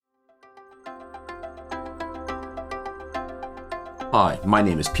Hi, my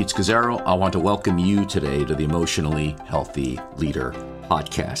name is Pete Scazzaro. I want to welcome you today to the Emotionally Healthy Leader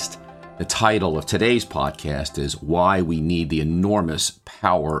podcast. The title of today's podcast is Why We Need the Enormous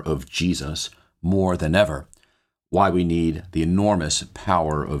Power of Jesus More Than Ever. Why we need the enormous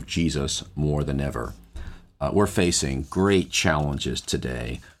power of Jesus more than ever. We're facing great challenges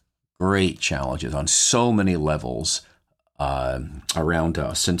today, great challenges on so many levels around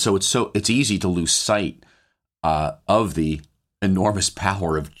us. And so it's easy to lose sight of the enormous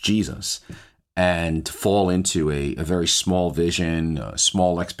power of Jesus and fall into a very small vision, a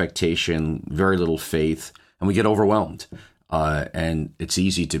small expectation, very little faith, and we get overwhelmed. And it's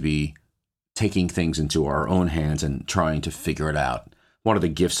easy to be taking things into our own hands and trying to figure it out. One of the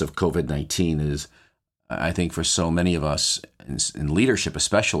gifts of COVID-19 is, I think for so many of us in leadership,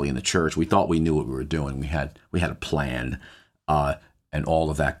 especially in the church, we thought we knew what we were doing. We had a plan, and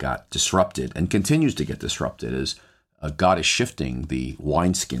all of that got disrupted and continues to get disrupted as God is shifting the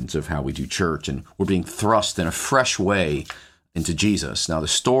wineskins of how we do church, and we're being thrust in a fresh way into Jesus. Now,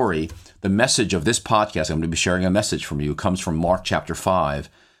 the message of this podcast, I'm going to be sharing a message from you, comes from Mark chapter 5,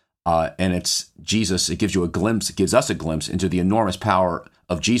 and it's Jesus. It gives us a glimpse into the enormous power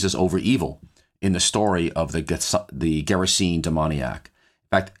of Jesus over evil in the story of the Gerasene demoniac.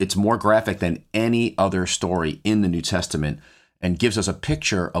 In fact, it's more graphic than any other story in the New Testament and gives us a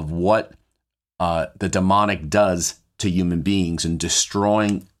picture of what the demonic does to human beings in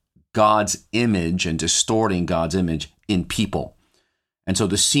destroying God's image and distorting God's image in people. And so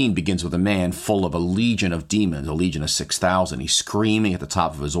the scene begins with a man full of a legion of demons, a legion of 6,000. He's screaming at the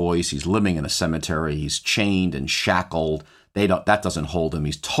top of his voice. He's living in a cemetery. He's chained and shackled. That doesn't hold him.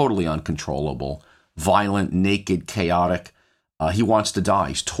 He's totally uncontrollable, violent, naked, chaotic. He wants to die.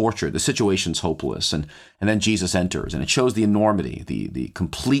 He's tortured. The situation's hopeless. And then Jesus enters, and it shows the enormity, the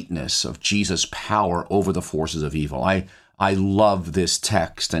completeness of Jesus' power over the forces of evil. I love this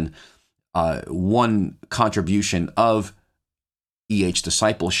text. And one contribution of EH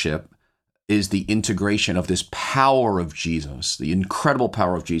discipleship is the integration of this power of Jesus, the incredible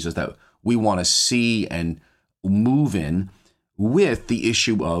power of Jesus that we want to see and move in with the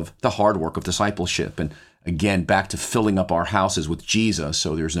issue of the hard work of discipleship. And again, back to filling up our houses with Jesus,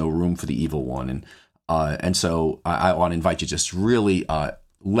 so there's no room for the evil one. And so I want to invite you to just really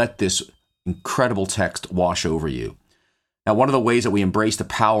let this incredible text wash over you. Now, one of the ways that we embrace the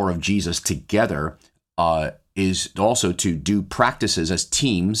power of Jesus together is also to do practices as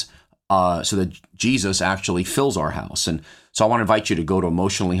teams so that Jesus actually fills our house. And so I want to invite you to go to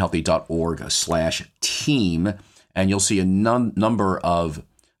emotionallyhealthy.org/team, and you'll see a number of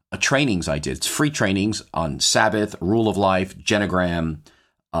trainings I did. It's free trainings on Sabbath, rule of life, genogram,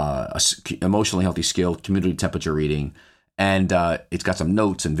 emotionally healthy skill, community temperature reading, and it's got some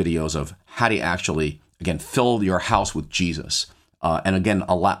notes and videos of how to actually, again, fill your house with Jesus, and again,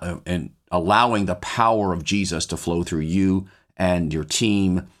 allowing the power of Jesus to flow through you and your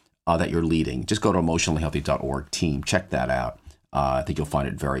team that you're leading. Just go to emotionallyhealthy.org team. Check that out. I think you'll find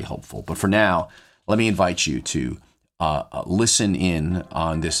it very helpful. But for now, let me invite you to listen in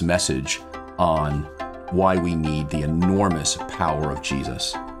on this message on why we need the enormous power of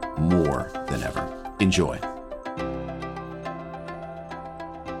Jesus more than ever. Enjoy.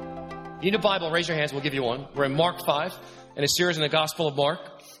 You need a Bible, raise your hands, we'll give you one. We're in Mark 5, in a series in the Gospel of Mark.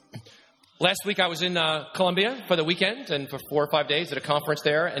 Last week I was in Colombia for the weekend and for 4 or 5 days at a conference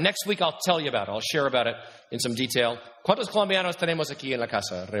there. And next week I'll tell you about it. I'll share about it in some detail. ¿Cuántos colombianos tenemos aquí en la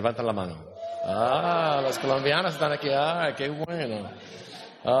casa? Levanten la mano. Los colombianos están aquí. Qué bueno.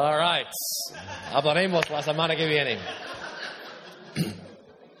 All right. Hablaremos la semana que viene.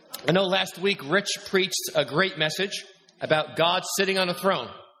 I know last week Rich preached a great message about God sitting on a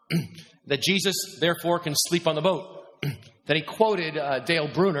throne, that Jesus, therefore, can sleep on the boat. Then he quoted Dale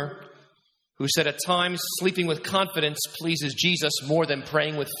Bruner, who said, at times, sleeping with confidence pleases Jesus more than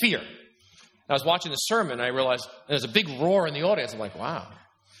praying with fear. I was watching the sermon, and I realized there's a big roar in the audience. I'm like, wow.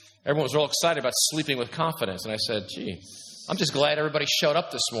 Everyone was real excited about sleeping with confidence. And I said, gee, I'm just glad everybody showed up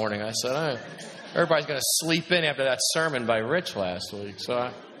this morning. I said, everybody's going to sleep in after that sermon by Rich last week.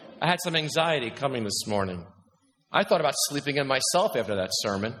 So I had some anxiety coming this morning. I thought about sleeping in myself after that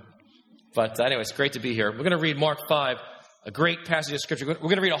sermon. But anyway, it's great to be here. We're going to read Mark 5, a great passage of Scripture. We're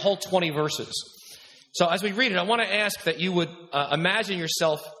going to read a whole 20 verses. So as we read it, I want to ask that you would imagine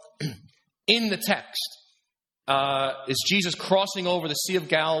yourself in the text. Is Jesus crossing over the Sea of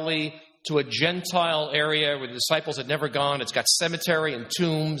Galilee to a Gentile area where the disciples had never gone? It's got cemetery and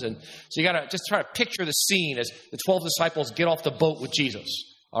tombs. And so you got to just try to picture the scene as the 12 disciples get off the boat with Jesus.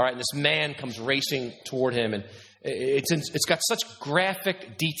 All right, and this man comes racing toward him. And it's got such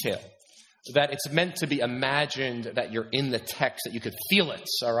graphic detail that it's meant to be imagined, that you're in the text, that you could feel it,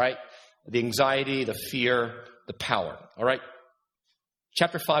 all right? The anxiety, the fear, the power, all right?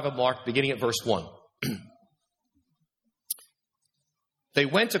 Chapter 5 of Mark, beginning at verse 1. They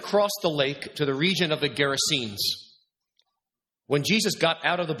went across the lake to the region of the Gerasenes. When Jesus got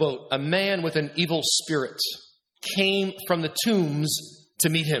out of the boat, a man with an evil spirit came from the tombs to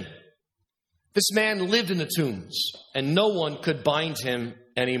meet him. This man lived in the tombs, and no one could bind him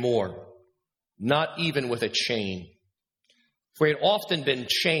anymore, not even with a chain. For he had often been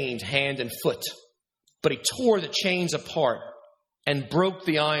chained hand and foot, but he tore the chains apart and broke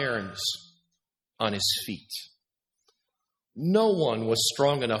the irons on his feet. No one was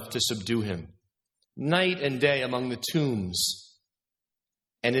strong enough to subdue him. Night and day among the tombs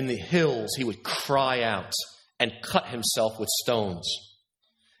and in the hills, he would cry out and cut himself with stones.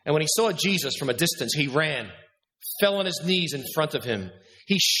 And when he saw Jesus from a distance, he ran, fell on his knees in front of him.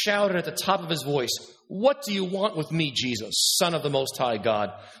 He shouted at the top of his voice, "What do you want with me, Jesus, Son of the Most High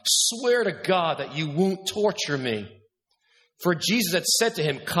God? Swear to God that you won't torture me." For Jesus had said to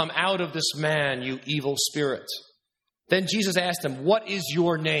him, "Come out of this man, you evil spirit." Then Jesus asked him, "What is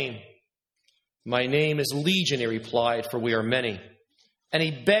your name?" "My name is Legion," he replied, "for we are many." And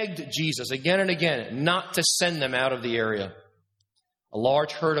he begged Jesus again and again not to send them out of the area. A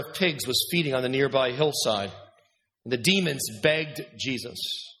large herd of pigs was feeding on the nearby hillside. And the demons begged Jesus,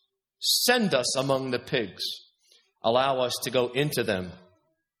 "Send us among the pigs. Allow us to go into them."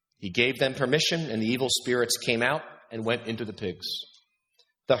 He gave them permission, and the evil spirits came out and went into the pigs.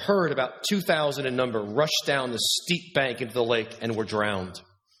 The herd, about 2,000 in number, rushed down the steep bank into the lake and were drowned.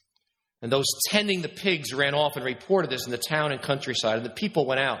 And those tending the pigs ran off and reported this in the town and countryside. And the people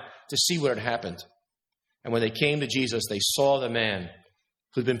went out to see what had happened. And when they came to Jesus, they saw the man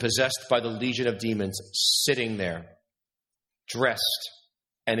who'd been possessed by the legion of demons sitting there, dressed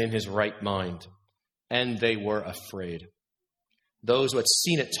and in his right mind. And they were afraid. Those who had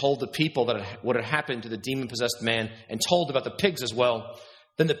seen it told the people what had happened to the demon-possessed man and told about the pigs as well.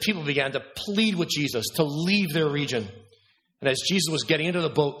 Then the people began to plead with Jesus to leave their region. And as Jesus was getting into the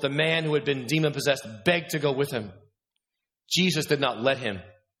boat, the man who had been demon-possessed begged to go with him. Jesus did not let him,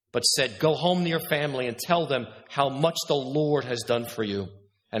 but said, "Go home to your family and tell them how much the Lord has done for you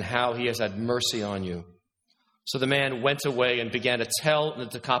and how he has had mercy on you." So the man went away and began to tell in the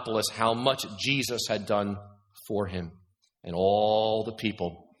Decapolis how much Jesus had done for him. And all the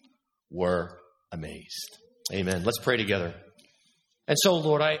people were amazed. Amen. Let's pray together. And so,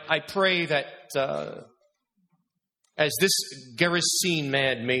 Lord, I pray that as this Gerasene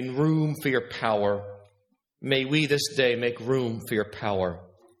man made room for your power, may we this day make room for your power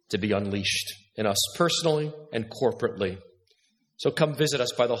to be unleashed in us personally and corporately. So come visit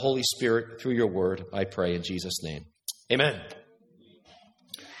us by the Holy Spirit through your word, I pray in Jesus' name. Amen.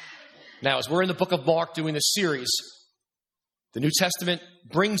 Now, as we're in the book of Mark doing this series, the New Testament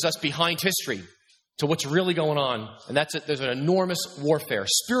brings us behind history to what's really going on. And that's it. There's an enormous warfare,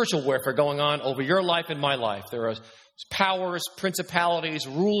 spiritual warfare going on over your life and my life. There are powers, principalities,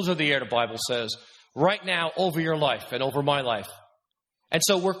 rulers of the air, the Bible says, right now over your life and over my life. And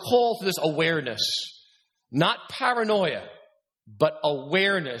so we're called to this awareness, not paranoia, but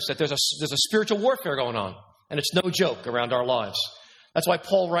awareness that there's a spiritual warfare going on. And it's no joke around our lives. That's why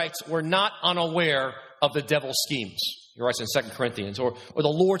Paul writes, we're not unaware of the devil's schemes. He writes in 2 Corinthians, or the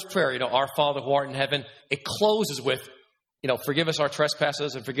Lord's Prayer, our Father who art in heaven. It closes with, forgive us our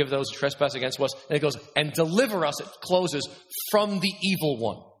trespasses and forgive those who trespass against us. And it goes, and deliver us, it closes, from the evil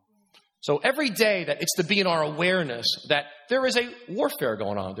one. So every day that it's to be in our awareness that there is a warfare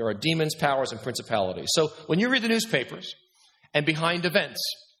going on. There are demons, powers, and principalities. So when you read the newspapers and behind events,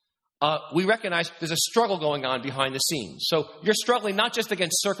 we recognize there's a struggle going on behind the scenes. So you're struggling not just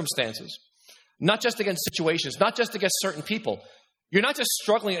against circumstances, not just against situations, not just against certain people. You're not just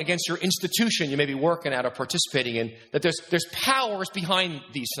struggling against your institution you may be working at or participating in, that there's powers behind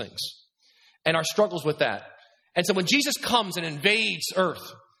these things and our struggles with that. And so when Jesus comes and invades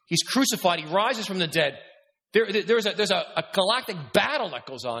earth, he's crucified, he rises from the dead, there's a galactic battle that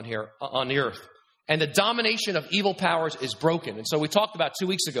goes on here on the earth. And the domination of evil powers is broken. And so we talked about 2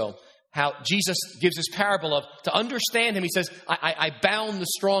 weeks ago how Jesus gives this parable of, to understand him, he says, I bound the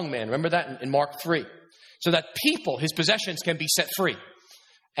strong man. Remember that in Mark 3. So that people, his possessions, can be set free.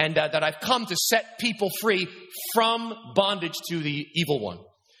 And that I've come to set people free from bondage to the evil one.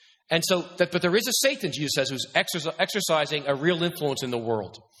 And so, but there is a Satan, Jesus says, who's exercising a real influence in the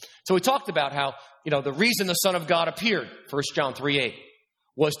world. So we talked about how, the reason the Son of God appeared, 1 John 3:8,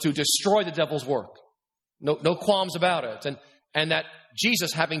 was to destroy the devil's work. No qualms about it. and that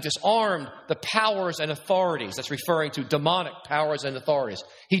Jesus, having disarmed the powers and authorities, that's referring to demonic powers and authorities,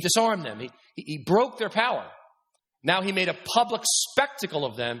 he disarmed them. He broke their power. Now he made a public spectacle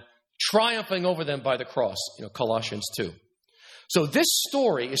of them, triumphing over them by the cross, Colossians 2. So this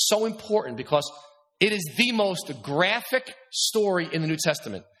story is so important because it is the most graphic story in the New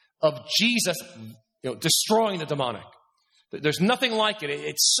Testament of Jesus, destroying the demonic. There's nothing like it.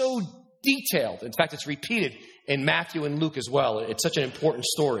 It's so detailed. In fact, it's repeated in Matthew and Luke as well. It's such an important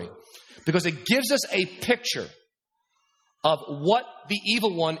story because it gives us a picture of what the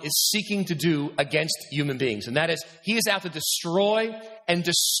evil one is seeking to do against human beings. And that is, he is out to destroy and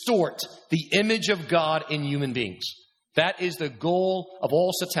distort the image of God in human beings. That is the goal of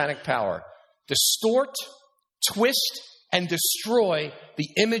all satanic power. Distort, twist, and destroy the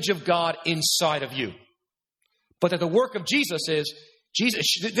image of God inside of you. But that the work of Jesus is,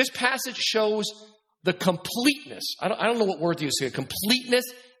 this passage shows the completeness. I don't know what word to use here. Completeness,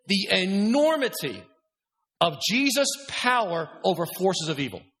 the enormity of Jesus' power over forces of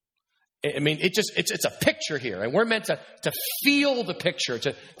evil. I mean, it's a picture here, and we're meant to feel the picture,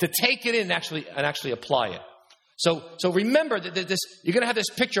 to take it in and actually apply it. So remember that you're going to have this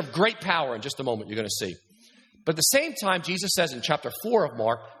picture of great power in just a moment. You're going to see. But at the same time, Jesus says in chapter 4 of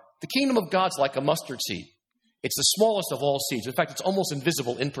Mark, the kingdom of God's like a mustard seed. It's the smallest of all seeds. In fact, it's almost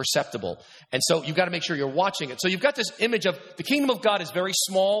invisible, imperceptible. And so you've got to make sure you're watching it. So you've got this image of the kingdom of God is very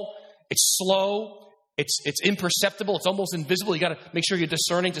small. It's slow. It's imperceptible. It's almost invisible. You got to make sure you're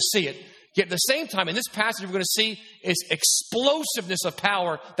discerning to see it. Yet at the same time, in this passage, we're going to see is explosiveness of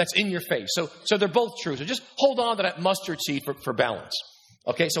power that's in your face. So they're both true. So just hold on to that mustard seed for balance.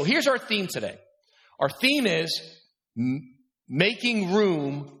 Okay, so here's our theme today. Our theme is making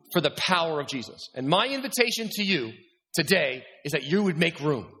room for the power of Jesus. And my invitation to you today is that you would make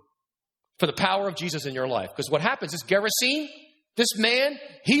room for the power of Jesus in your life. Because what happens is Gerasene, this man,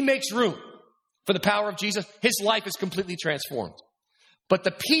 he makes room for the power of Jesus. His life is completely transformed. But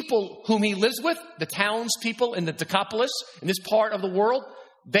the people whom he lives with, the townspeople in the Decapolis, in this part of the world,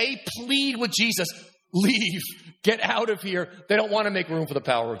 they plead with Jesus, leave, get out of here. They don't want to make room for the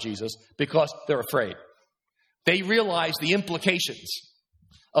power of Jesus because they're afraid. They realize the implications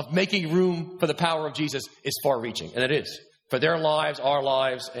of making room for the power of Jesus is far-reaching, and it is for their lives, our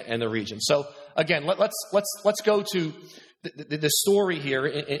lives, and the region. So again, let's go to the story here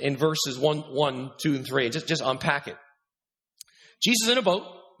in verses 1, 2, and 3, and just unpack it. Jesus in a boat.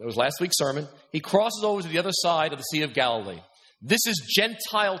 That was last week's sermon. He crosses over to the other side of the Sea of Galilee. This is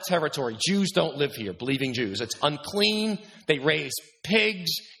Gentile territory. Jews don't live here, believing Jews. It's unclean. They raise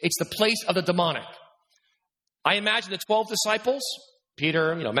pigs. It's the place of the demonic. I imagine the 12 disciples,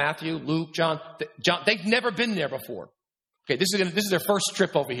 Peter, Matthew, Luke, John, they've never been there before. Okay, this is their first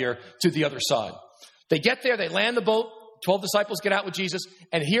trip over here to the other side. They get there, they land the boat, 12 disciples get out with Jesus,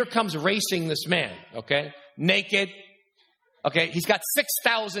 and here comes racing this man, okay, naked. Okay, he's got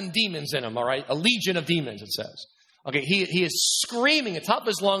 6,000 demons in him, all right, a legion of demons, it says. Okay, he is screaming at the top of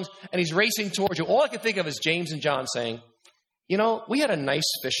his lungs, and he's racing towards you. All I can think of is James and John saying, we had a nice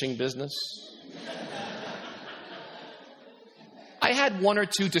fishing business. I had one or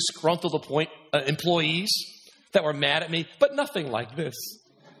two disgruntled employees that were mad at me, but nothing like this.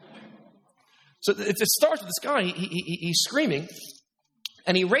 So it starts with this guy. He's screaming,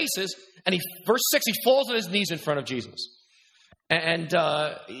 and he races, and verse 6, he falls on his knees in front of Jesus. And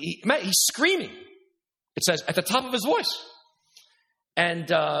he's screaming, it says, at the top of his voice. And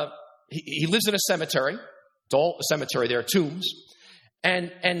he lives in a cemetery. It's all a cemetery. There are tombs.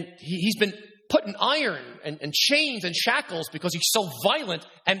 And he's been put in iron and chains and shackles because he's so violent.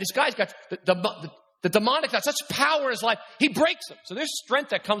 And this guy's got the demonic got such power in his life. He breaks them. So there's strength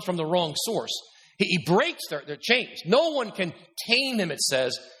that comes from the wrong source. He breaks their chains. No one can tame him, it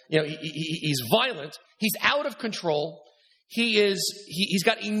says. He's violent. He's out of control. He's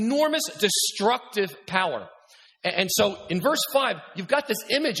got enormous destructive power. And so in verse 5, you've got this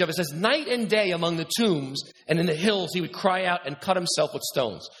image of it says, night and day among the tombs and in the hills, he would cry out and cut himself with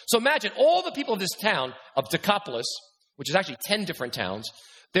stones. So imagine all the people of this town of Decapolis, which is actually 10 different towns.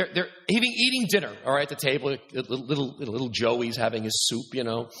 They're eating dinner, all right, at the table. Little Joey's having his soup,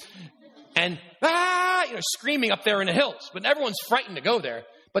 and screaming up there in the hills. But everyone's frightened to go there.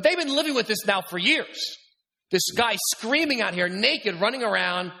 But they've been living with this now for years. This guy screaming out here, naked, running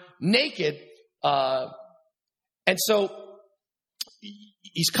around, naked. And so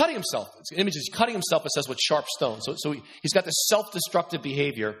he's cutting himself. It's an image, he's cutting himself, it says, with sharp stones. So he's got this self-destructive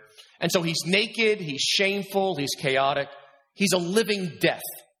behavior. And so he's naked, he's shameful, he's chaotic. He's a living death,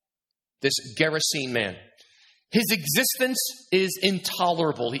 this Gerasene man. His existence is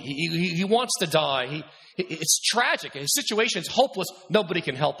intolerable. He wants to die. It's tragic. His situation is hopeless. Nobody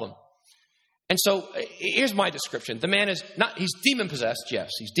can help him. And so here's my description. The man he's demon-possessed, yes.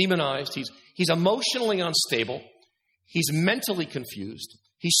 He's demonized. He's emotionally unstable. He's mentally confused.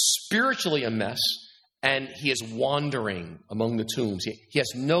 He's spiritually a mess. And he is wandering among the tombs. He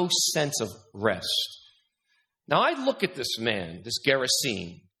has no sense of rest. Now, I look at this man, this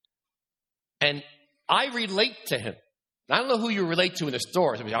Gerasene, and I relate to him. I don't know who you relate to in the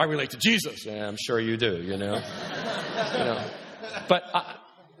stores. I mean, I relate to Jesus. Yeah, I'm sure you do, you know. But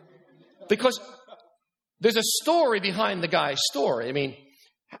because there's a story behind the guy's story. I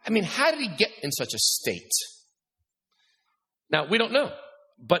mean, how did he get in such a state? Now, we don't know.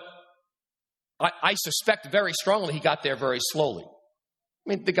 But I suspect very strongly he got there very slowly. I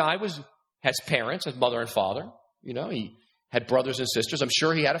mean, the guy has parents, his mother and father. You know, he had brothers and sisters. I'm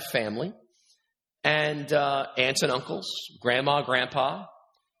sure he had a family. And aunts and uncles, grandma, grandpa.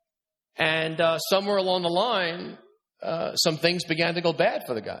 And somewhere along the line, some things began to go bad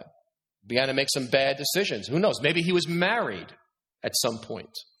for the guy. Began to make some bad decisions. Who knows? Maybe he was married at some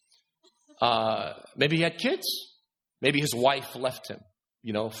point. Maybe he had kids. Maybe his wife left him,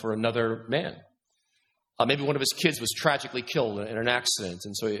 you know, for another man. Maybe one of his kids was tragically killed in an accident.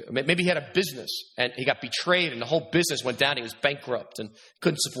 And so maybe he had a business and he got betrayed and the whole business went down. He was bankrupt and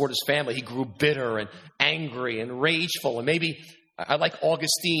couldn't support his family. He grew bitter and angry and rageful. And maybe, I like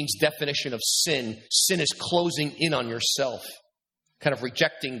Augustine's definition of sin. Sin is closing in on yourself, kind of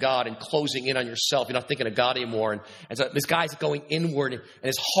rejecting God and closing in on yourself. You're not thinking of God anymore. And so this guy's going inward and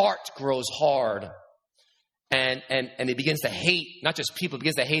his heart grows hard. And he begins to hate, not just people, he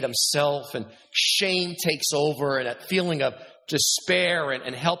begins to hate himself, and shame takes over, and that feeling of despair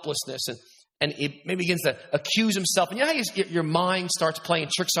and helplessness. And he maybe begins to accuse himself. And you know how your mind starts playing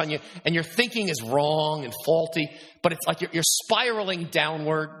tricks on you, and your thinking is wrong and faulty, but it's like you're spiraling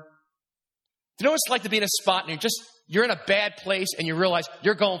downward. Do you know what it's like to be in a spot and you're in a bad place, and you realize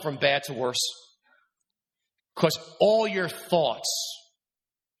you're going from bad to worse? Because all your thoughts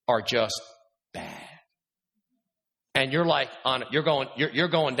are just bad. And you're like you're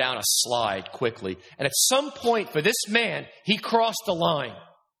going down a slide quickly. And at some point for this man, he crossed the line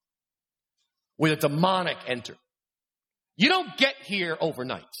where the demonic entered. You don't get here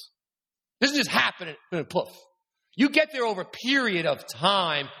overnight. This doesn't just happen in a poof. You get there over a period of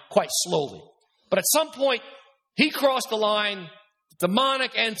time quite slowly. But at some point, he crossed the line, the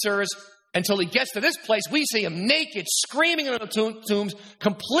demonic enters, until he gets to this place. We see him naked, screaming in the tombs,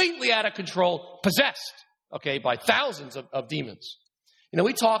 completely out of control, possessed. Okay, by thousands of demons. You know,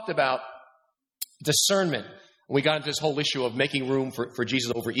 we talked about discernment. We got into this whole issue of making room for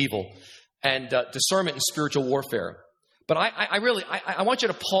Jesus over evil and discernment in spiritual warfare. But I really want you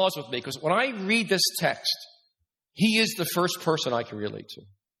to pause with me, because when I read this text, he is the first person I can relate to.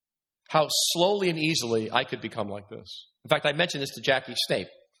 How slowly and easily I could become like this. In fact, I mentioned this to Jackie Snape,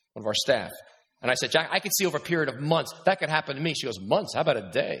 one of our staff. And I said, Jack, I could see over a period of months that could happen to me. She goes, months? How about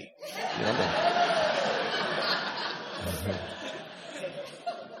a day? You know,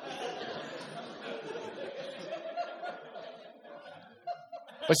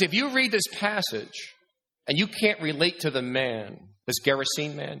 but see, if you read this passage and you can't relate to the man, this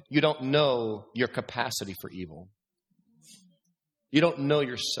Gerasene man, you don't know your capacity for evil. You don't know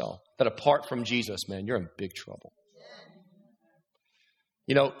yourself, that apart from Jesus, man, you're in big trouble.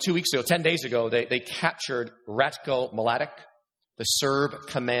 You know, 2 weeks ago, 10 days ago, they captured Ratko Mladic, the Serb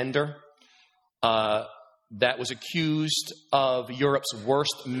commander, that was accused of Europe's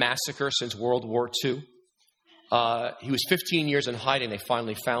worst massacre since World War II. He was 15 years in hiding. They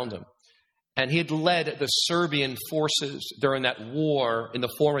finally found him. And he had led the Serbian forces during that war in the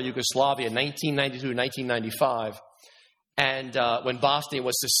former Yugoslavia, 1992, 1995, and when Bosnia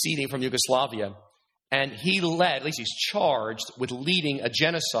was seceding from Yugoslavia. And he led, at least he's charged with leading a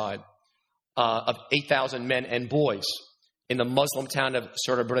genocide of 8,000 men and boys in the Muslim town of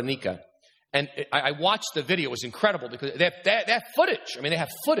Srebrenica. And I watched the video. It was incredible because they have footage. I mean, they have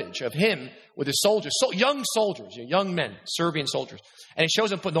footage of him with his soldiers, young soldiers, young men, Serbian soldiers. And it shows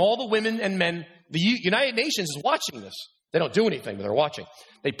them putting all the women and men. The United Nations is watching this. They don't do anything, but they're watching.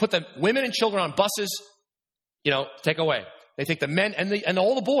 They put the women and children on buses, take away. They take the men and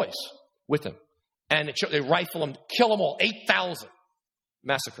all the boys with them. And they rifle them, kill them all. 8,000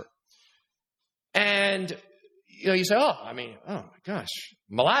 massacre. And you say, oh my gosh,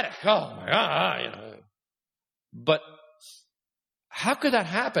 Mladic, oh my God, But how could that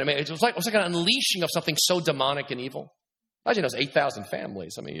happen? I mean, it was like an unleashing of something so demonic and evil. Imagine those 8,000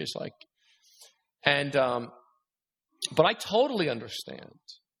 families. I mean, you're just like, but I totally understand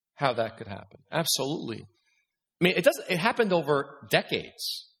how that could happen. Absolutely. I mean, it happened over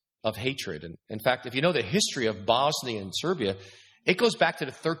decades. of hatred. And in fact, if you know the history of Bosnia and Serbia, it goes back to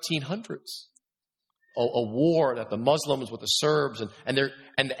the 1300s. A war that the Muslims with the Serbs and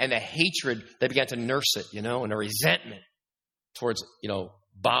the hatred, they began to nurse it, and a resentment towards,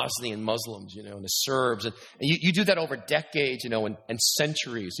 Bosnian Muslims, and the Serbs. And you do that over decades, and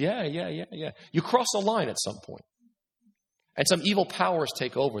centuries. Yeah. You cross a line at some point. And some evil powers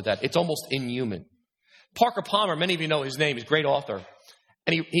take over that. It's almost inhuman. Parker Palmer, many of you know his name. He's a great author.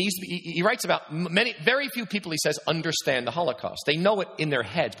 And he writes about very few people, he says, understand the Holocaust. They know it in their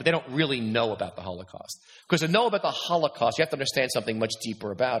heads, but they don't really know about the Holocaust. Because to know about the Holocaust, you have to understand something much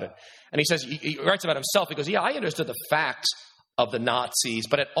deeper about it. And he says, he writes about himself. He goes, yeah, I understood the facts of the Nazis,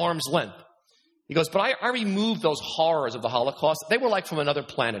 but at arm's length. He goes, but I removed those horrors of the Holocaust. They were like from another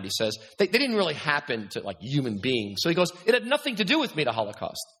planet, he says. They didn't really happen to like human beings. So he goes, it had nothing to do with me, the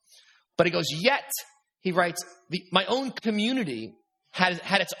Holocaust. But he goes, yet, he writes, my own community had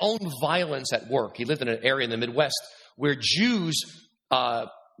its own violence at work. He lived in an area in the Midwest where Jews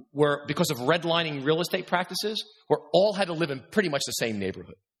were, because of redlining real estate practices, all had to live in pretty much the same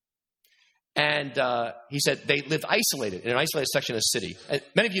neighborhood. And he said they lived isolated, in an isolated section of the city. And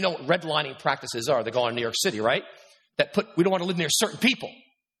many of you know what redlining practices are. They go on in New York City, right? We don't want to live near certain people.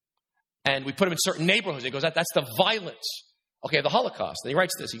 And we put them in certain neighborhoods. He goes, that's the violence, okay, of the Holocaust. And he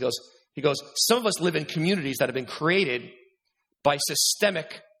writes this. He goes, some of us live in communities that have been created by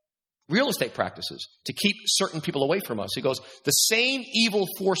systemic real estate practices to keep certain people away from us. He goes, the same evil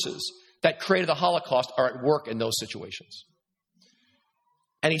forces that created the Holocaust are at work in those situations.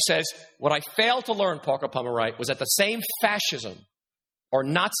 And he says, what I failed to learn, Parker Palmer writes, was that the same fascism or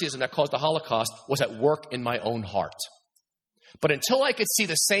Nazism that caused the Holocaust was at work in my own heart. But until I could see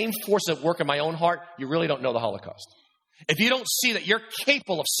the same forces at work in my own heart, you really don't know the Holocaust. If you don't see that you're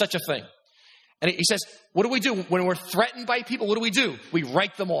capable of such a thing. And he says, what do? When we're threatened by people, what do? We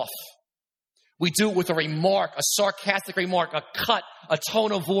write them off. We do it with a remark, a sarcastic remark, a cut, a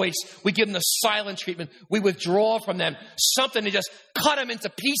tone of voice. We give them the silent treatment. We withdraw from them, something to just cut them into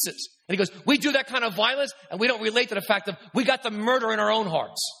pieces. And he goes, we do that kind of violence, and we don't relate to the fact that we got the murder in our own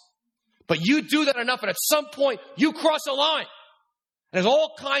hearts. But you do that enough, and at some point, you cross a line. And there's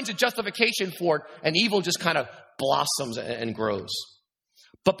all kinds of justification for it, and evil just kind of blossoms and grows.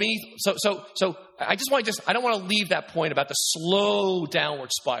 But beneath, so I don't want to leave that point about the slow downward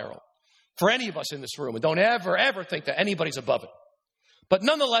spiral for any of us in this room. And don't ever think that anybody's above it. But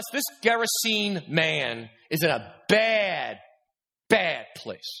nonetheless, this Gerasene man is in a bad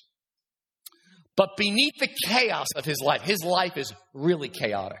place. But beneath the chaos of his life is really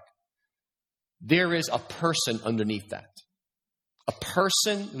chaotic. There is a person underneath that. A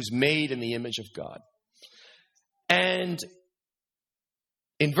person who's made in the image of God. And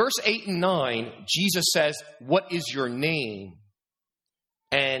in verse 8 and 9, Jesus says, what is your name?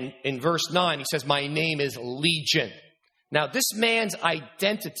 And in verse 9, he says, my name is Legion. Now, this man's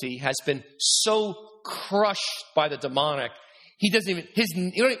identity has been so crushed by the demonic, we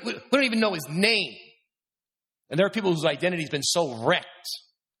don't even know his name. And there are people whose identity has been so wrecked,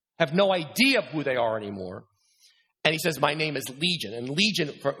 have no idea who they are anymore. And he says, my name is Legion. And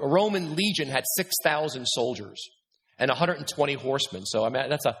a Roman legion had 6,000 soldiers and 120 horsemen. So, I mean,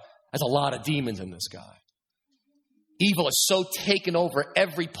 that's a lot of demons in this guy. Evil has so taken over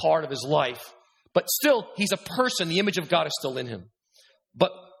every part of his life. But still, he's a person. The image of God is still in him.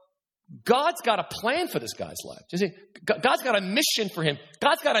 But God's got a plan for this guy's life. You see, God's got a mission for him.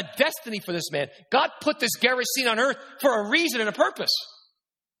 God's got a destiny for this man. God put this Gerasene on earth for a reason and a purpose.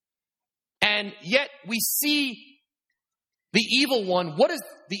 And yet we see the evil one. What does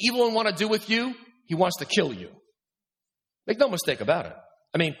the evil one want to do with you? He wants to kill you. Make no mistake about it.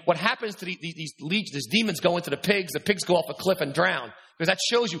 I mean, what happens to these demons go into the pigs go off a cliff and drown. Because that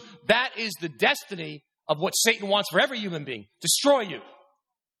shows you that is the destiny of what Satan wants for every human being. Destroy you.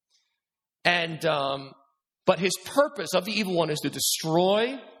 And, but his purpose of the evil one is to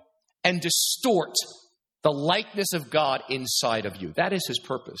destroy and distort the likeness of God inside of you. That is his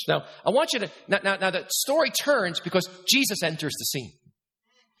purpose. Now, I want you to, now the story turns because Jesus enters the scene.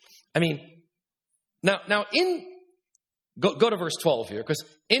 I mean, now go to verse 12 here, because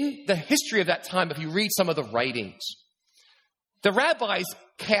in the history of that time, if you read some of the writings, the rabbis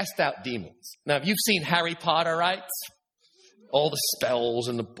cast out demons. Now, if you've seen Harry Potter, right? All the spells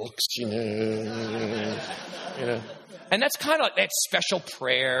and the books, you know. And that's kind of like, they had special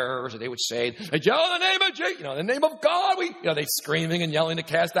prayers, they would say, yell in the name of Jesus, in the name of God, they're screaming and yelling to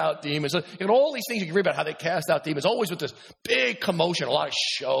cast out demons. All these things you can read about how they cast out demons, always with this big commotion, a lot of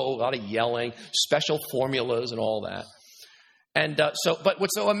show, a lot of yelling, special formulas and all that. And but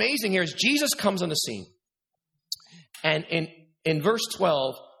what's so amazing here is Jesus comes on the scene. And in verse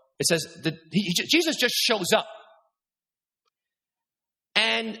 12, It says that Jesus just shows up.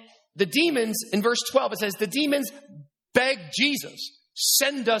 And the demons, in verse 12, it says, the demons beg Jesus,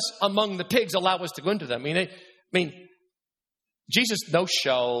 send us among the pigs, allow us to go into them. I mean, Jesus, no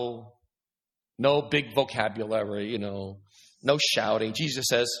show, no big vocabulary, no shouting. Jesus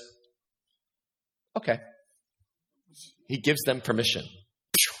says, okay. He gives them permission.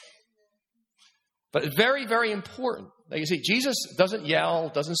 But very, very important. Now you see, Jesus doesn't yell,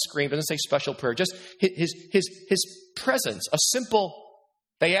 doesn't scream, doesn't say special prayer. Just his presence, a simple,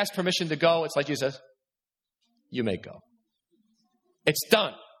 they ask permission to go. It's like Jesus says, you may go. It's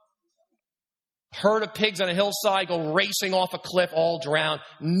done. Herd of pigs on a hillside go racing off a cliff, all drowned.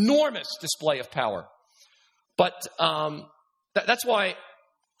 Enormous display of power. But that's why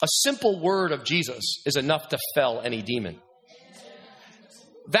a simple word of Jesus is enough to fell any demon.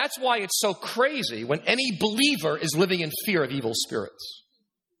 That's why it's so crazy when any believer is living in fear of evil spirits.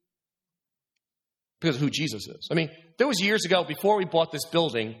 Because of who Jesus is. I mean, there was years ago, before we bought this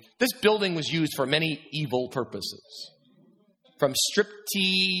building was used for many evil purposes. From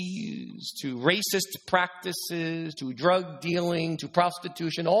striptease, to racist practices, to drug dealing, to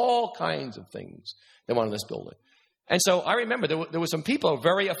prostitution, all kinds of things they wanted in this building. And so I remember there were some people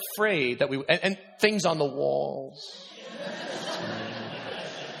very afraid that and things on the walls.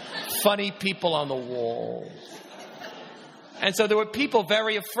 Funny people on the walls. And so there were people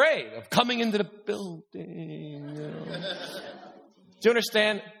very afraid of coming into the building. Do you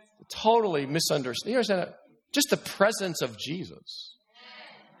understand? Totally misunderstand. You understand that? Just the presence of Jesus.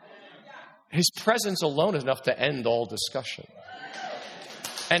 His presence alone is enough to end all discussion.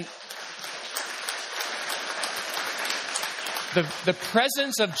 And the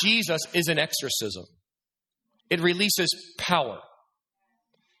presence of Jesus is an exorcism. It releases power.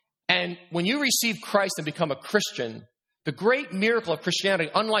 And when you receive Christ and become a Christian, the great miracle of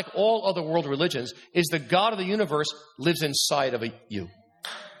Christianity, unlike all other world religions, is the God of the universe lives inside of you.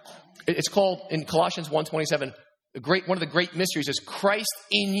 It's called, in Colossians 1:27, one of the great mysteries is Christ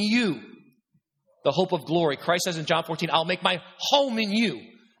in you, the hope of glory. Christ says in John 14, I'll make my home in you.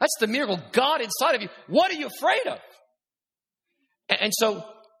 That's the miracle. God inside of you. What are you afraid of? And so,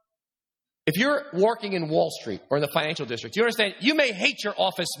 if you're working in Wall Street or in the financial district, you understand, you may hate your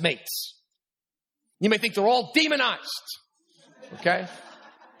office mates. You may think they're all demonized. Okay?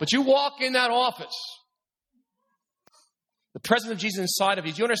 But you walk in that office, the presence of Jesus inside of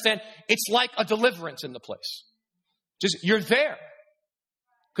you, do you understand? It's like a deliverance in the place. Just, you're there.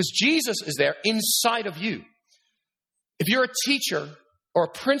 Because Jesus is there inside of you. If you're a teacher or a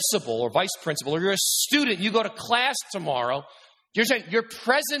principal or vice principal, or you're a student, you go to class tomorrow, you're saying your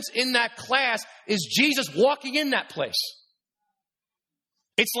presence in that class is Jesus walking in that place.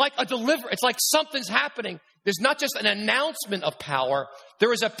 It's like a deliverance. It's like something's happening. There's not just an announcement of power.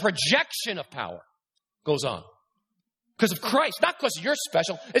 There is a projection of power goes on. Because of Christ. Not because you're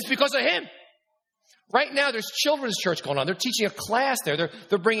special. It's because of Him. Right now, there's children's church going on. They're teaching a class there.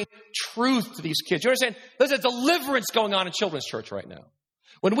 They're bringing truth to these kids. You understand? There's a deliverance going on in children's church right now.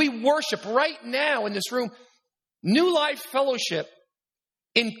 When we worship right now in this room, New Life Fellowship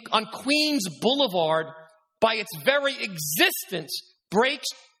on Queens Boulevard, by its very existence, breaks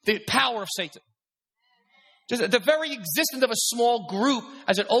the power of Satan. Just the very existence of a small group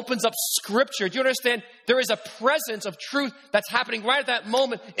as it opens up Scripture. Do you understand? There is a presence of truth that's happening right at that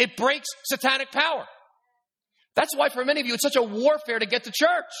moment. It breaks satanic power. That's why for many of you, it's such a warfare to get to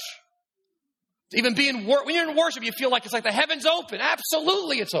church. Even when you're in worship, you feel like it's like the heavens open.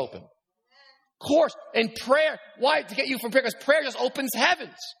 Absolutely, it's open. Of course, in prayer. Why? To get you from prayer, because prayer just opens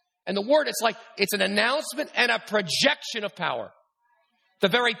heavens. And the word, it's an announcement and a projection of power. The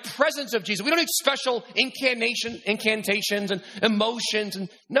very presence of Jesus. We don't need special incantations and emotions.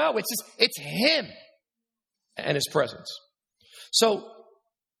 No, it's Him and His presence. So,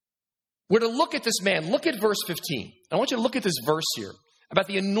 we're to look at this man. Look at verse 15. I want you to look at this verse here about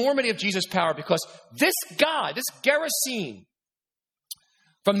the enormity of Jesus' power, because this guy, this Gerasene,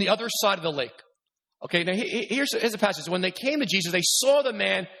 from the other side of the lake. Okay, now here's a passage. When they came to Jesus, they saw the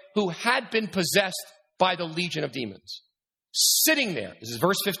man who had been possessed by the legion of demons, sitting there. This is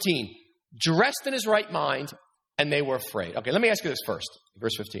verse 15, dressed in his right mind, and they were afraid. Okay, let me ask you this first.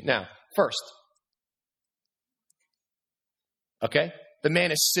 Verse 15. Now, first, okay, the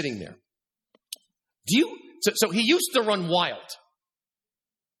man is sitting there. So he used to run wild.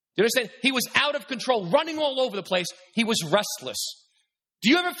 Do you understand? He was out of control, running all over the place. He was restless. Do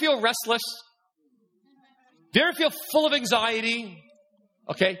you ever feel restless? Do you ever feel full of anxiety?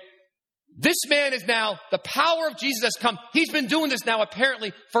 Okay. This man is now, the power of Jesus has come. He's been doing this now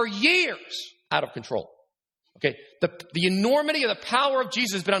apparently for years, out of control. Okay, the enormity of the power of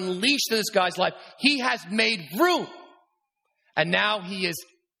Jesus has been unleashed in this guy's life. He has made room. And now he is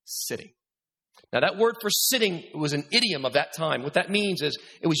sitting. Now that word for sitting was an idiom of that time. What that means is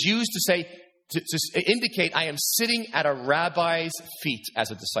it was used to say, to indicate I am sitting at a rabbi's feet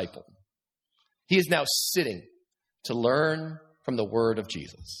as a disciple. He is now sitting to learn from the word of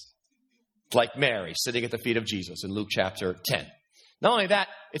Jesus. Like Mary sitting at the feet of Jesus in Luke chapter 10. Not only that,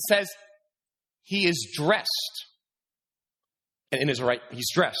 it says he is dressed. And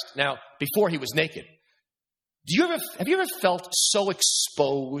he's dressed. Now, before he was naked. Have you ever felt so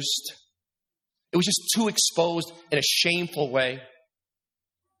exposed? It was just too exposed in a shameful way.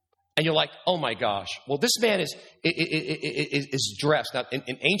 And you're like, oh my gosh. Well, this man is dressed. Now,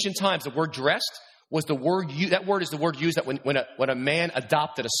 in ancient times, the word dressed was the word, that word is the word used that when a man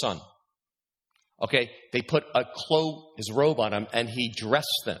adopted a son. Okay, they put his robe on him, and he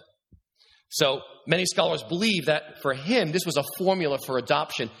dressed them. So many scholars believe that for him, this was a formula for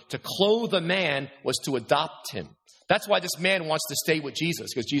adoption. To clothe a man was to adopt him. That's why this man wants to stay with Jesus,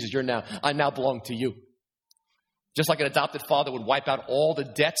 because Jesus, I now belong to you. Just like an adopted father would wipe out all the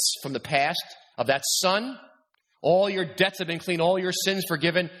debts from the past of that son. All your debts have been cleaned, all your sins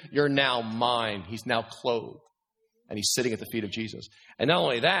forgiven. You're now mine. He's now clothed. And he's sitting at the feet of Jesus. And not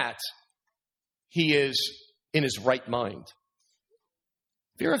only that, he is in his right mind.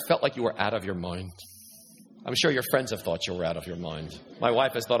 Have you ever felt like you were out of your mind? I'm sure your friends have thought you were out of your mind. My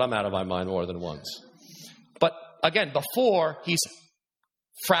wife has thought I'm out of my mind more than once. But again, before, he's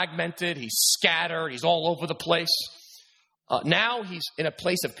fragmented, he's scattered, he's all over the place. Now he's in a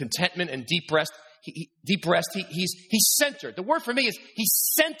place of contentment and deep rest. He's centered. The word for me is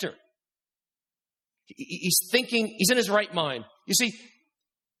he's centered. He's thinking, he's in his right mind. You see,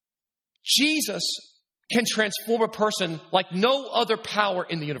 Jesus can transform a person like no other power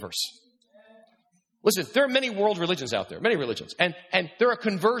in the universe. Listen, there are many world religions out there, many religions. And there are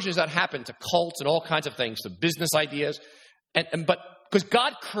conversions that happen to cults and all kinds of things, to business ideas. But because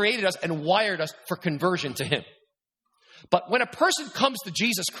God created us and wired us for conversion to him. But when a person comes to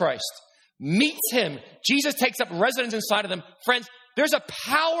Jesus Christ, meets him, Jesus takes up residence inside of them. Friends, there's a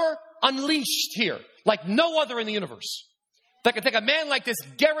power unleashed here like no other in the universe. That could take a man like this,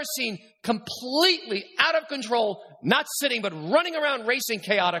 Gerasene, completely out of control, not sitting, but running around racing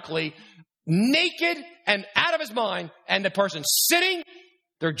chaotically, naked and out of his mind, and the person sitting,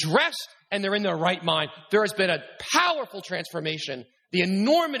 they're dressed, and they're in their right mind. There has been a powerful transformation, the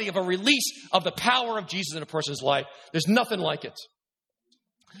enormity of a release of the power of Jesus in a person's life. There's nothing like it.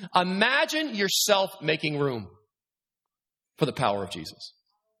 Imagine yourself making room for the power of Jesus.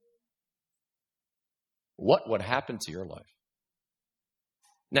 What would happen to your life?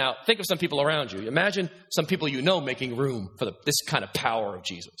 Now, think of some people around you. Imagine some people you know making room for this kind of power of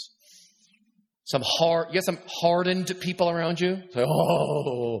Jesus. You got some hardened people around you? They're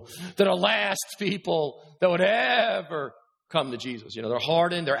the last people that would ever come to Jesus. They're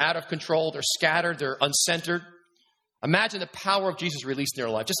hardened, they're out of control, they're scattered, they're uncentered. Imagine the power of Jesus released in their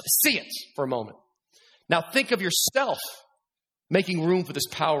life. Just see it for a moment. Now, think of yourself making room for this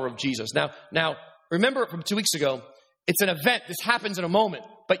power of Jesus. Now, remember from 2 weeks ago, it's an event. This happens in a moment,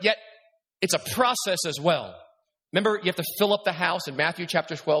 but yet it's a process as well. Remember, you have to fill up the house in Matthew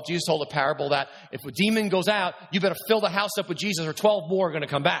chapter 12. Jesus told a parable that if a demon goes out, you better fill the house up with Jesus, or 12 more are going to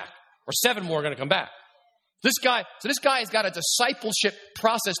come back, or 7 more are going to come back. This guy has got a discipleship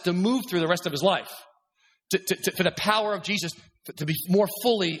process to move through the rest of his life, for the power of Jesus to be more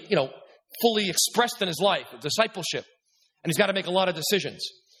fully expressed in his life, discipleship. And he's got to make a lot of decisions.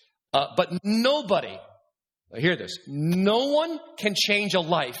 But nobody, hear this, no one can change a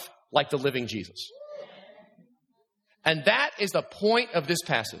life like the living Jesus. And that is the point of this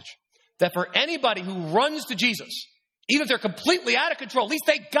passage. That for anybody who runs to Jesus, even if they're completely out of control, at least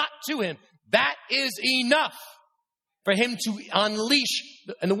they got to him. That is enough for him to unleash.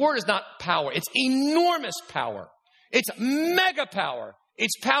 And the word is not power. It's enormous power. It's mega power.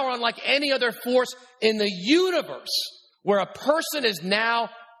 It's power unlike any other force in the universe, where a person is now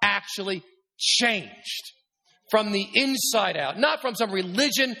actually changed from the inside out, not from some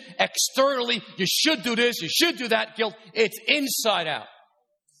religion externally. You should do this, you should do that, guilt. It's inside out.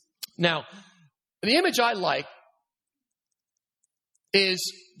 Now, the image I like is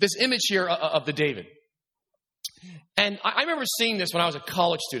this image here of the David. And I remember seeing this when I was a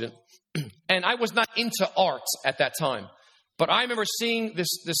college student, and I was not into art at that time. But I remember seeing this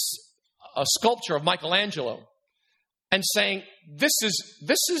sculpture of Michelangelo and saying, this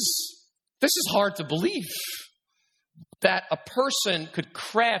is hard to believe. That a person could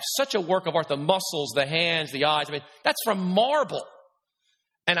craft such a work of art, the muscles, the hands, the eyes. I mean, that's from marble.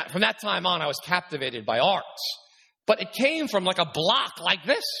 And from that time on, I was captivated by art. But it came from like a block like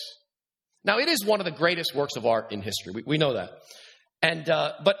this. Now, it is one of the greatest works of art in history. We know that. And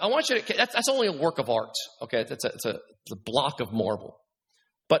but I want you to, that's only a work of art. Okay, it's a block of marble.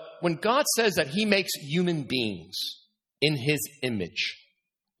 But when God says that he makes human beings in his image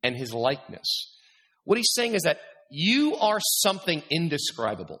and his likeness, what he's saying is that you are something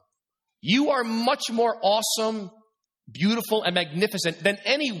indescribable. You are much more awesome, beautiful, and magnificent than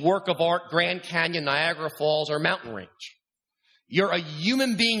any work of art, Grand Canyon, Niagara Falls, or mountain range. You're a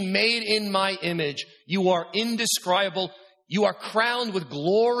human being made in my image. You are indescribable. You are crowned with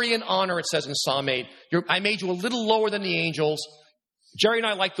glory and honor, it says in Psalm 8. I made you a little lower than the angels. Jerry and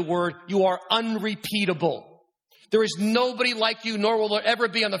I like the word, you are unrepeatable. There is nobody like you, nor will there ever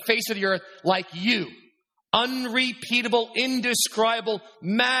be on the face of the earth like you. Unrepeatable, indescribable,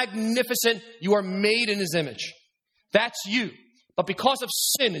 magnificent. You are made in his image. That's you. But because of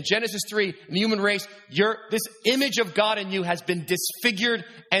sin in Genesis 3, in the human race, this image of God in you has been disfigured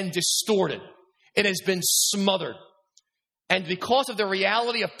and distorted. It has been smothered. And because of the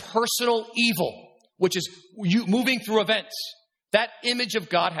reality of personal evil, which is you moving through events, that image of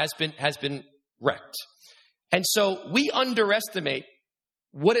God has been wrecked. And so we underestimate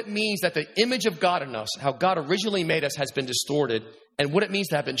what it means that the image of God in us, how God originally made us, has been distorted, and what it means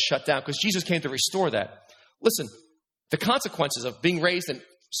to have been shut down, because Jesus came to restore that. Listen, the consequences of being raised in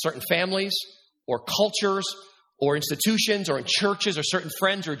certain families or cultures or institutions or in churches or certain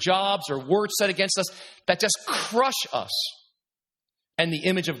friends or jobs or words said against us that just crush us and the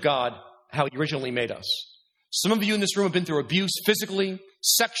image of God, how he originally made us. Some of you in this room have been through abuse physically,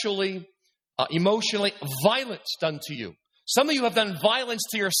 sexually, emotionally, violence done to you. Some of you have done violence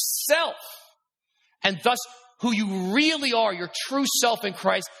to yourself. And thus, who you really are, your true self in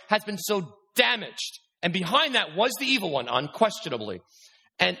Christ, has been so damaged. And behind that was the evil one, unquestionably.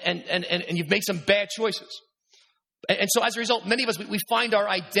 And you've made some bad choices. And so as a result, many of us, we find our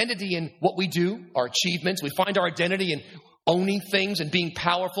identity in what we do, our achievements. We find our identity in owning things and being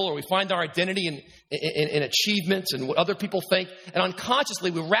powerful, or we find our identity in achievements and what other people think. And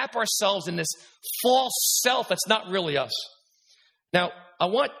unconsciously, we wrap ourselves in this false self that's not really us. Now,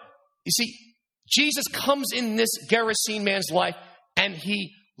 you see, Jesus comes in this Gerasene man's life and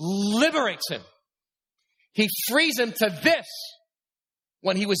he liberates him. He frees him to this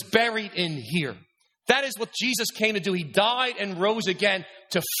when he was buried in here. That is what Jesus came to do. He died and rose again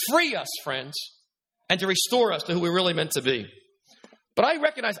to free us, friends, and to restore us to who we're really meant to be. But I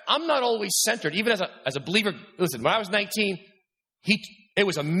recognize I'm not always centered. Even as a believer, listen, when I was 19, it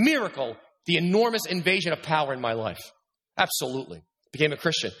was a miracle, the enormous invasion of power in my life. Absolutely. Became a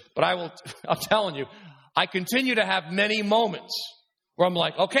Christian. But I'm telling you, I continue to have many moments where I'm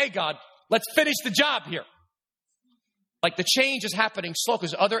like, okay, God, let's finish the job here. Like the change is happening slow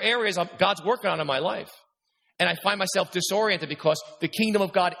because other areas God's working on in my life. And I find myself disoriented because the kingdom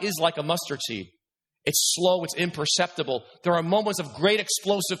of God is like a mustard seed. It's slow, it's imperceptible. There are moments of great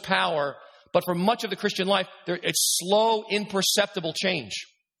explosive power, but for much of the Christian life, it's slow, imperceptible change.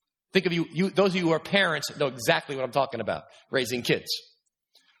 Think of you, those of you who are parents know exactly what I'm talking about, raising kids.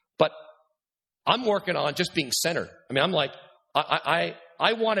 But I'm working on just being centered. I mean, I'm like, I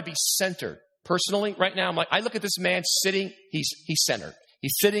want to be centered. Personally, right now, I'm like, I look at this man sitting, he's centered.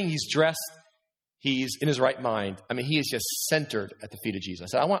 He's sitting, he's dressed, he's in his right mind. I mean, he is just centered at the feet of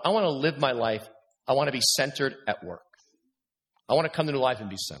Jesus. I want to live my life. I want to be centered at work. I want to come to new life and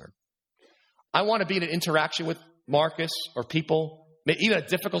be centered. I want to be in an interaction with Marcus or people, even a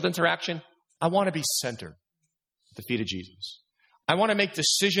difficult interaction. I want to be centered at the feet of Jesus. I want to make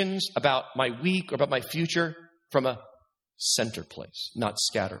decisions about my week or about my future from a centered place, not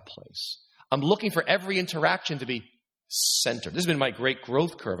scattered place. I'm looking for every interaction to be centered. This has been my great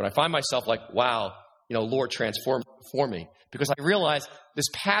growth curve. And I find myself like, wow, Lord, transform me. Because I realize this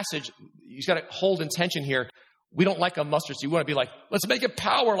passage, you've got to hold intention here. We don't like a mustard seed. We want to be like, let's make it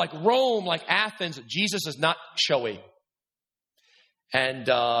power like Rome, like Athens. Jesus is not showy. And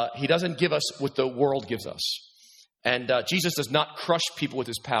he doesn't give us what the world gives us. And Jesus does not crush people with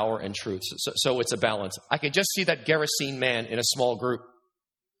his power and truth. So it's a balance. I can just see that Gerasene man in a small group.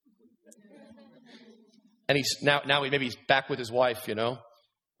 And he's now maybe he's back with his wife,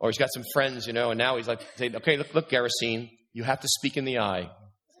 or he's got some friends, and now he's like saying, okay, look, Gerasene, you have to speak in the eye.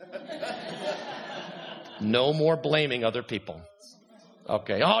 No more blaming other people.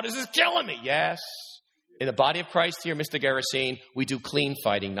 Okay. Oh, this is killing me. Yes. In the body of Christ here, Mr. Gerasene, we do clean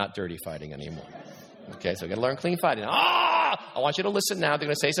fighting, not dirty fighting anymore. Okay, so we got to learn clean fighting. I want you to listen now. They're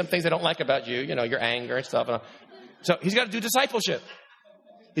going to say some things they don't like about you, your anger and stuff. So he's got to do discipleship.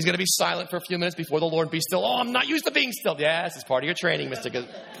 He's going to be silent for a few minutes before the Lord be still. Oh, I'm not used to being still. Yes, it's part of your training, Mr.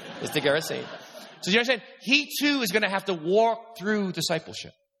 Gerasene. So you understand? He too is going to have to walk through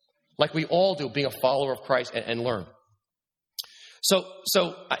discipleship, like we all do, being a follower of Christ and learn. So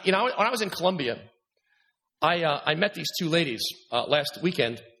when I was in Colombia, I met these two ladies last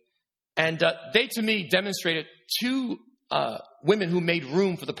weekend, and they to me demonstrated two women who made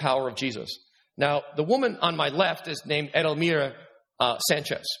room for the power of Jesus. Now, the woman on my left is named Edelmira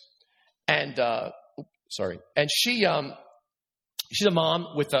Sanchez, and she's a mom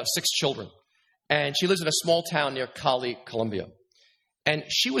with 6 children, and she lives in a small town near Cali, Colombia. And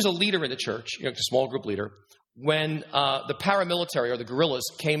she was a leader in the church, a small group leader, when the paramilitary or the guerrillas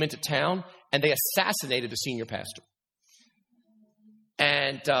came into town and they assassinated the senior pastor.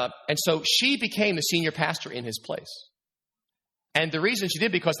 And so she became the senior pastor in his place. And the reason she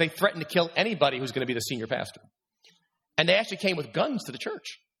did, because they threatened to kill anybody who's going to be the senior pastor. And they actually came with guns to the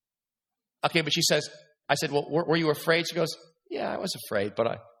church. Okay, but I said, well, were you afraid? She goes, yeah, I was afraid,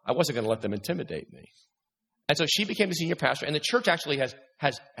 but I wasn't going to let them intimidate me. And so she became the senior pastor, and the church actually has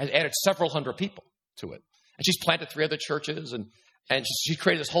added several hundred people to it. And she's planted 3 other churches, and she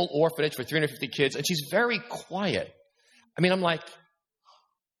created this whole orphanage for 350 kids, and she's very quiet. I mean, I'm like,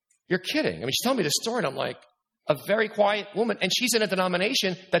 you're kidding. I mean, she's telling me this story, and I'm like, a very quiet woman, and she's in a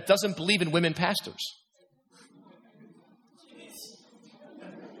denomination that doesn't believe in women pastors.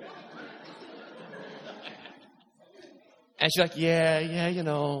 And she's like,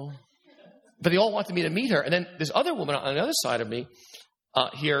 yeah, But they all wanted me to meet her. And then this other woman on the other side of me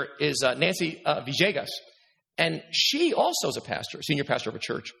here is Nancy Villegas. And she also is a pastor, senior pastor of a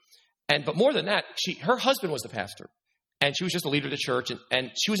church. But more than that, her husband was the pastor. And she was just the leader of the church.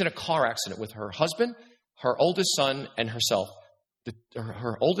 And she was in a car accident with her husband, her oldest son, and herself.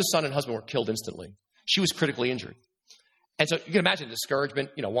 Her oldest son and husband were killed instantly. She was critically injured. And so you can imagine discouragement,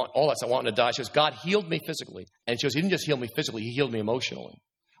 all that stuff, wanting to die. She goes, God healed me physically. And she goes, he didn't just heal me physically, he healed me emotionally.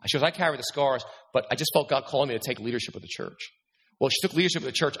 She goes, I carry the scars, but I just felt God calling me to take leadership of the church. Well, she took leadership of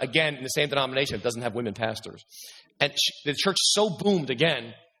the church, again, in the same denomination that doesn't have women pastors. And the church so boomed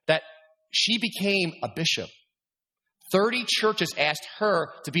again that she became a bishop. 30 churches asked her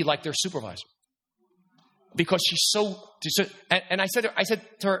to be like their supervisor. Because she's so and I said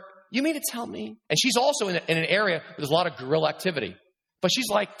to her, you mean to tell me? And she's also in an area where there's a lot of guerrilla activity. But she's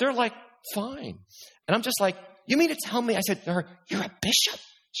like, they're like, fine. And I'm just like, you mean to tell me? I said to her, you're a bishop?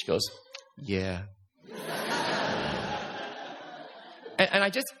 She goes, yeah.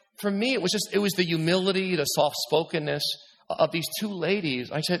 and for me, it was the humility, the soft-spokenness of these two ladies.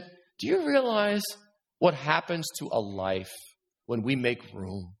 I said, do you realize what happens to a life when we make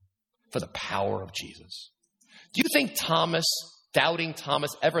room for the power of Jesus? Do you think doubting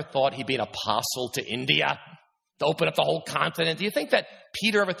Thomas, ever thought he'd be an apostle to India to open up the whole continent? Do you think that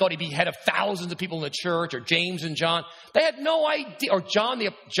Peter ever thought he'd be head of thousands of people in the church, or James and John? They had no idea. Or John,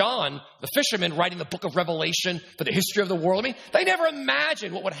 the fisherman, writing the book of Revelation for the history of the world. I mean, they never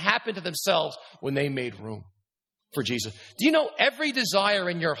imagined what would happen to themselves when they made room for Jesus. Do you know every desire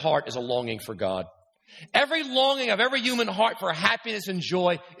in your heart is a longing for God? Every longing of every human heart for happiness and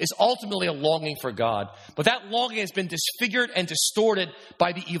joy is ultimately a longing for God. But that longing has been disfigured and distorted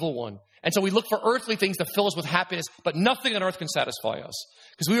by the evil one. And so we look for earthly things to fill us with happiness, but nothing on earth can satisfy us.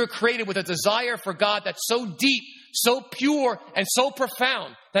 Because we were created with a desire for God that's so deep, so pure, and so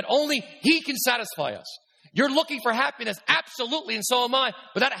profound that only He can satisfy us. You're looking for happiness, absolutely, and so am I.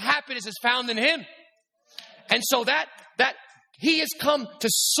 But that happiness is found in Him. And so that He has come to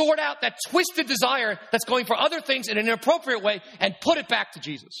sort out that twisted desire that's going for other things in an inappropriate way and put it back to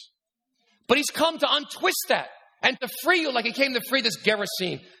Jesus. But He's come to untwist that and to free you like He came to free this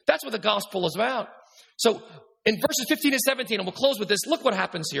Gerasene. That's what the gospel is about. So in verses 15 and 17, and we'll close with this, look what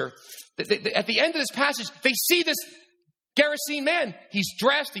happens here. At the end of this passage, they see this Gerasene man. He's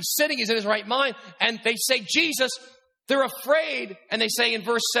dressed, he's sitting, he's in his right mind, and they say, Jesus. They're afraid, and they say in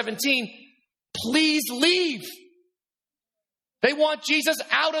verse 17, please leave. They want Jesus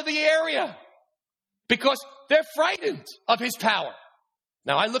out of the area because they're frightened of His power.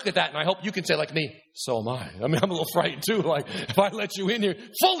 Now, I look at that and I hope you can say like me, so am I. I mean, I'm a little frightened too. Like, if I let you in here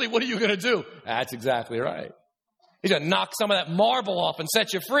fully, what are you going to do? That's exactly right. He's going to knock some of that marble off and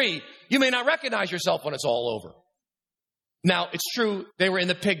set you free. You may not recognize yourself when it's all over. Now, it's true, they were in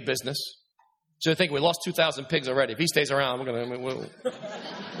the pig business. So I think we lost 2,000 pigs already. If he stays around, what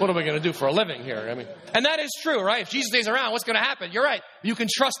are we going to do for a living here? I mean, and that is true, right? If Jesus stays around, what's going to happen? You're right. You can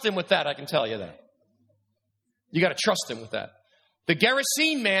trust Him with that. I can tell you that. You got to trust Him with that. The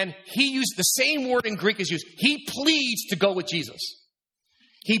Gerasene man, he used the same word in Greek as used. He pleads to go with Jesus.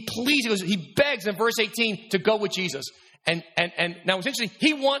 He pleads, he begs in verse 18 to go with Jesus. And now it's interesting.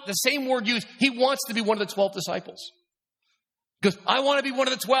 The same word used, he wants to be one of the 12 disciples. Because I want to be one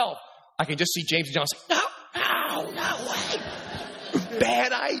of the 12. I can just see James and John say, no way.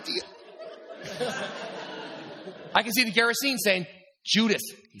 Bad idea. I can see the Gerasenes saying, Judas,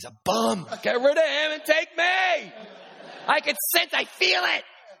 he's a bum. Get rid of him and take me. I can sense, I feel it.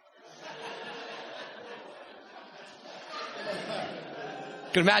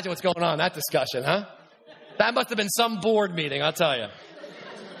 You can imagine what's going on in that discussion, huh? That must have been some board meeting, I'll tell you.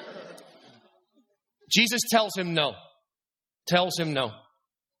 Jesus tells him no. Tells him no.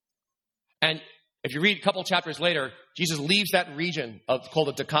 And if you read a couple chapters later, Jesus leaves that region called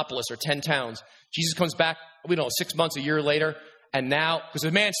the Decapolis, or 10 towns. Jesus comes back, 6 months, a year later, and now, because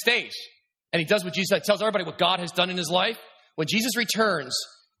the man stays, and he does what Jesus said, tells everybody what God has done in his life. When Jesus returns,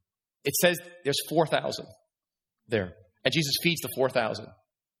 it says there's 4,000 there, and Jesus feeds the 4,000.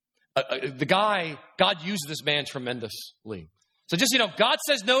 God uses this man tremendously. So just, God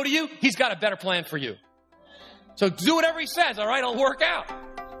says no to you, he's got a better plan for you. So do whatever he says, all right? It'll work out.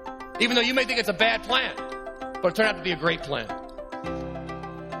 Even though you may think it's a bad plan, but it'll turn out to be a great plan.